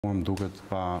Më duket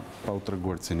pa u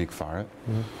treguar cinik fare,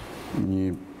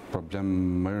 një problem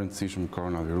më rëndësishëm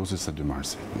koronavirusi se 2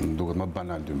 marsi. Më duket më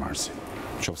banal 2 marsi.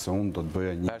 Qofse unë do të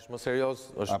bëja një... Është më serioz,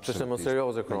 është më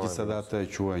serioze koronavirusi. Megjithatë atë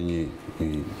e quaj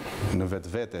në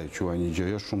vetvete e quaj një gjë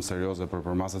jo shumë serioze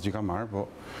për masat që ka marrë, po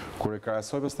kur e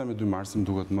krahasoj pastaj me 2 marsin më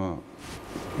duket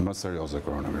më serioze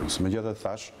koronavirusi. Megjithatë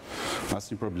thash,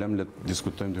 asnjë problem, le të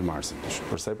diskutojmë 2 marsin.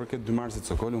 Për sa i përket 2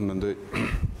 marsit sokol, unë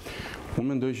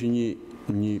mendoj që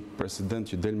një president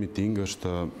që del miting është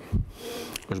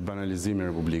banalizimi i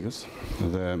Republikës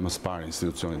dhe më së pari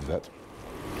institucionit vet.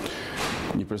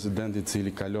 Një president i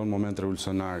cili kalon moment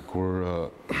revolucionar kur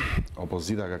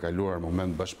opozita ka kaluar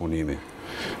moment bashkëpunimi.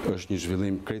 Është një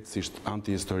zhvillim krejtësisht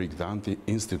antihistorik dhe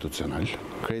anti-institucional.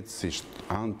 Krejtësisht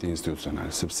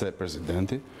anti-institucional, sepse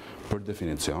presidenti, për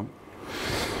definicion,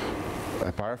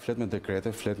 e para flet me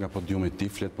dekrete, flet nga podiumi i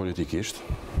tij, flet politikisht,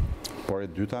 por e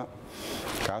dyta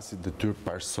ka si detyrë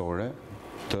parsorë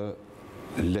të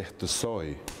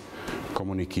lehtësoj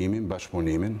komunikimin,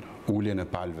 bashkëpunimin, uljen e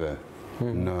palëve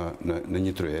në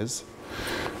një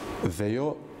tryezë dhe jo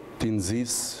t'i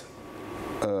nxis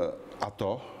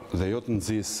ato dhe jo të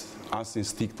nxis as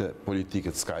instikte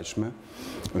politike të skajshme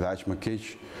dhe aq më keq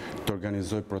të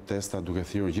organizoj protesta duke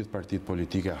thirrur gjithë partitë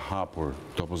politike hapur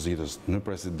të opozitës në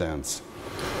presidencë.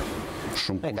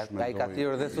 Ai ka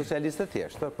thirrur dhe socialistët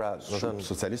thjesht, pra, do të thënë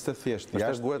socialistët thjesht,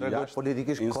 jashtë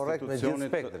politikisht korrekt me gjithë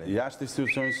spektrin. Jashtë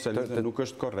institucionit socialiste nuk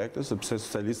është korrekte sepse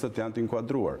socialistët janë të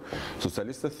inkuadruar.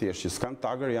 Socialistët thjesht që s'kan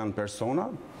tagër janë persona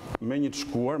me një të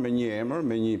shkuar, me një emër,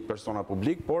 me një persona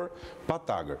publik, por pa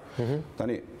tagër.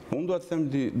 Tani, unë duhet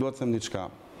të them diçka.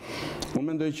 Unë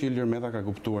mendoj që Ilir Meta ka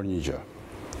kuptuar një gjë,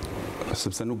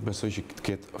 sepse nuk besoj që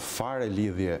ketë fare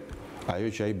lidhje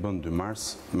ajo që ai bën 2 mars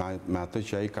me atë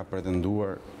që ai ka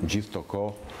pretenduar gjithë të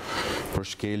kohë për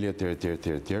shkelje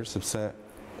etj, sepse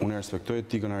unë e respektoj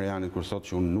etikën Arianit kur thotë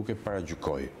që unë nuk e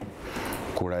paragjykoj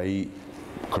kur ai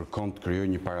kërkon të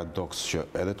krijojë një paradoks që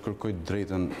edhe të kërkoj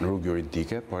drejtën në rrugë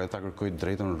juridike, por edhe ta kërkoj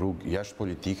drejtën në rrugë jashtë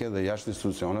politike dhe jashtë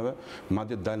institucioneve,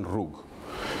 madje dalë në rrugë.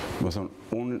 Do të thonë,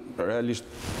 unë realisht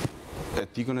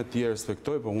etikën e tij e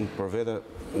respektoj, por unë për vete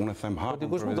unë e them hapur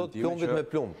për veten time. Plumbit me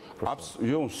plumb.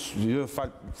 Jo,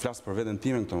 flas për veten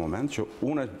time në këtë moment që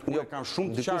unë kam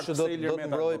shumë të qartë se Ilir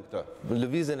Meta do këtë.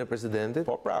 Lëvizjen e presidentit.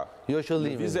 Po pra. Jo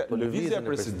qëllimin.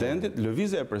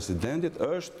 Lëvizja e presidentit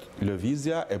është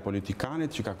lëvizja e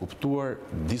politikanit që ka kuptuar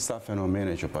disa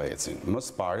fenomene që po ecin. Më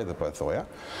së pari dhe po e thoja,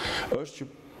 është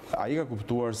që ai ka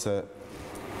kuptuar se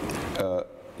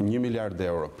 1 miliard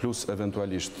euro plus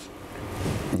eventualisht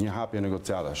një hapje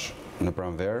negociatash në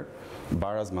pranverë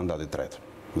baraz mandatit tret.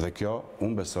 Dhe kjo,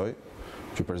 unë besoj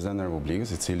që Presidenti i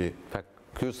Republikës, i cili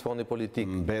ky është fondi politik,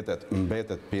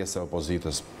 mbetet pjesë e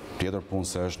opozitës, tjetër punë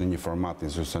se është në një format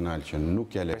institucional që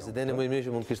nuk ja lejon. Presidenti më i mirë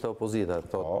që mund kishte opozita,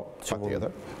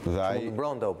 patjetër. Dhe ai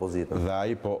mbronte opozitën. Dhe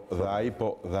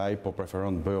ai po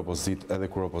preferon të bëjë opozitë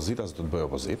edhe kur opozita s'do të bëjë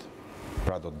opozitë.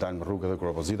 Pra do të dalë në rrugë edhe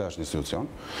kur opozita është një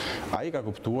institucion. Ai ka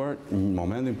kuptuar në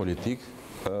momentin politik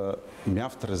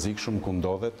mjaft rrezikshëm ku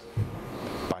ndodhet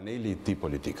paneli i tij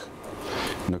politik.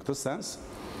 Në këtë sens,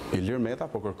 Ilir Meta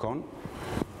po kërkon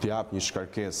të jap një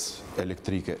shkarkesë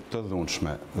elektrike të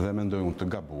dhunshme dhe mendoj unë të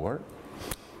gabuar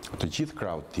të gjithë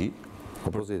kraut të tij,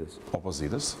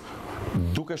 opozitës,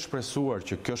 duke shpresuar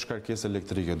që kjo shkarkesë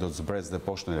elektrike do të zbresë dhe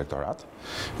poshtë në elektorat,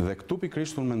 dhe këtu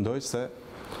pikërisht unë mendoj se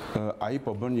ai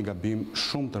po bën një gabim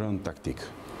shumë të rëndë taktik.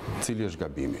 Cili është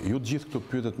gabimi? Ju të gjithë këtu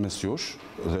pyetet mes jush,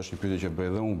 dhe është një pyetje që bëj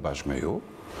edhe unë bashkë me ju,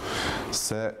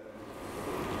 se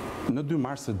në 2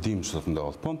 mars e dim ç'do të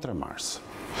ndodh, po në 3 mars.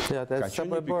 Ka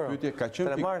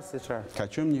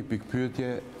qenë një pikpyetje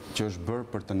që është bërë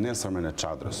për të nesërmen e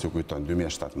çadrës, ju kujtojnë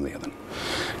 2017.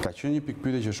 Ka qenë një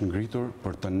pikpyetje që është ngritur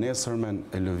për të nesërmen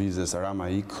e lëvizjes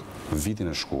Rama-Ik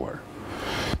vitin e shkuar.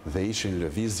 Dhe ishin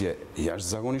lëvizje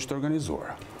jashtëzakonisht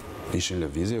organizuara. Ishin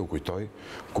lëvizje, u kujtoj,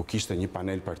 ku kishte një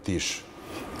panel partish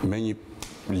me një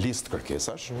listë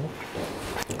kërkesash,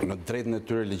 në drejtën e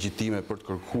tyre legjitime për të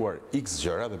kërkuar X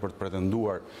gjëra dhe për të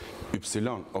pretenduar Y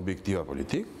objektiva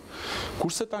politik,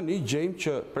 kurse tani gjejmë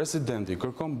që presidenti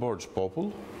kërkon borxh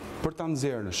popull për ta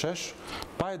nxjerrë në shesh,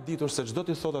 pa e ditur se ç'do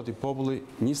t'i thotë atij populli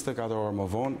 24 orë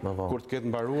më vonë kur të ketë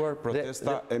mbaruar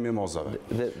protesta e mimozave.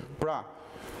 Pra,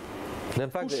 në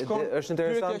fakt, është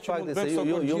interesant fakti se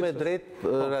ju me drejt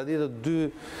radhë të 2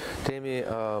 temi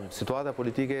situata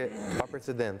politike pa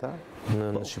precedenta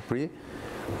në Shqipëri,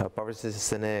 pavarësisht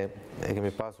se ne e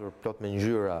kemi pasur plot me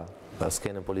ngjyra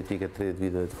skenën politike 30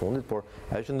 viteve të fundit, por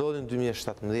ajo që ndodhi në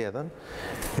 2017-ën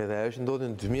edhe ajo që ndodhi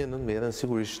në 2019-ën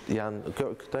sigurisht janë,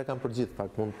 këto e kanë përgjithë,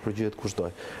 fakt mund të përgjigjet kushtoj,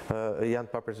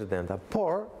 janë pa precedenta,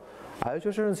 por Ajo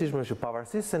që është e rëndësishme është që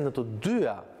pavarësisht se në të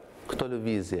dyja këto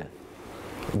lëvizje,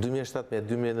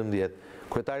 2017-2019,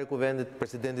 kryetari i kuvendit,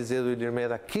 presidenti zgjedhur Ilir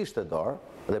Meta kishte dorë,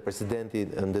 dhe presidenti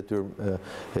në detyrë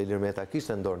Ilir Meta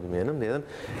kishte në dorë 2019,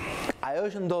 ajo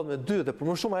që ndodh me 2 dhe për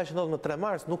më shumë ajo që ndodh me 3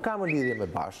 mars nuk ka më lidhje me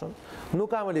Bashën,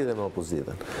 nuk ka më lidhje me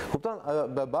opozitën. Kupton,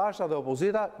 Basha dhe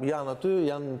opozita janë aty,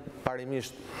 janë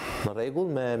parimisht në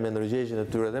rregull me ndërgjegjjen e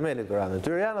tyre dhe me elektoratin e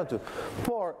tyre janë aty.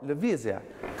 Por lëvizja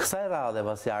kësaj radhe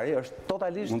Vasjari është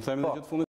totalisht